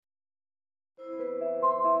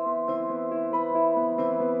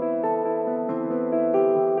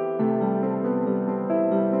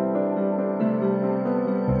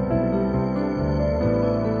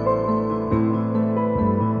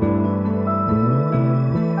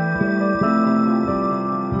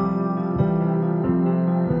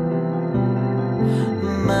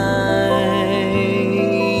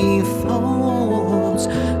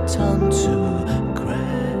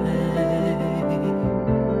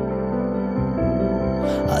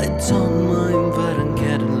I don't mind that I'm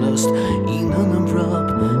getting lost in an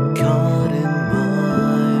abrupt caught in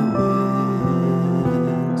my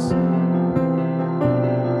wings.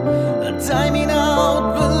 Timing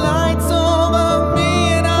out the lights over me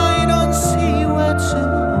and I don't see where to.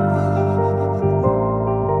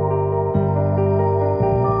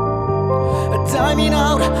 Timing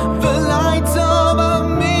out the lights over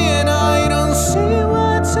me and I don't see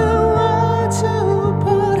where to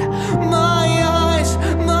put my eyes,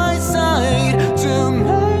 my sight to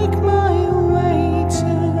make my way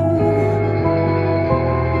to.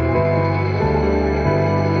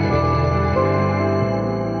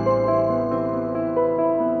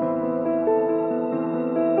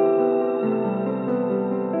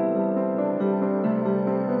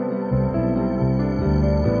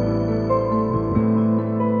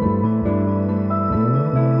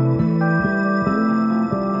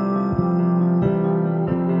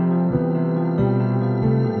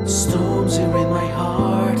 Storms here in my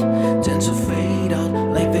heart tend to fade out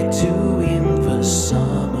like they do in the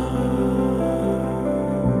summer.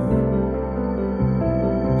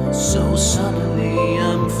 So suddenly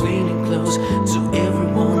I'm feeling close to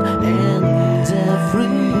everyone and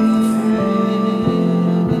everything.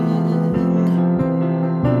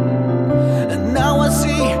 And now I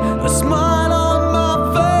see a smile on my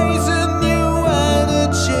face, a new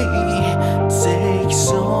energy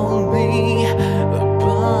takes on me.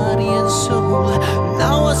 Body and soul.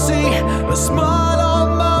 Now I see a smile.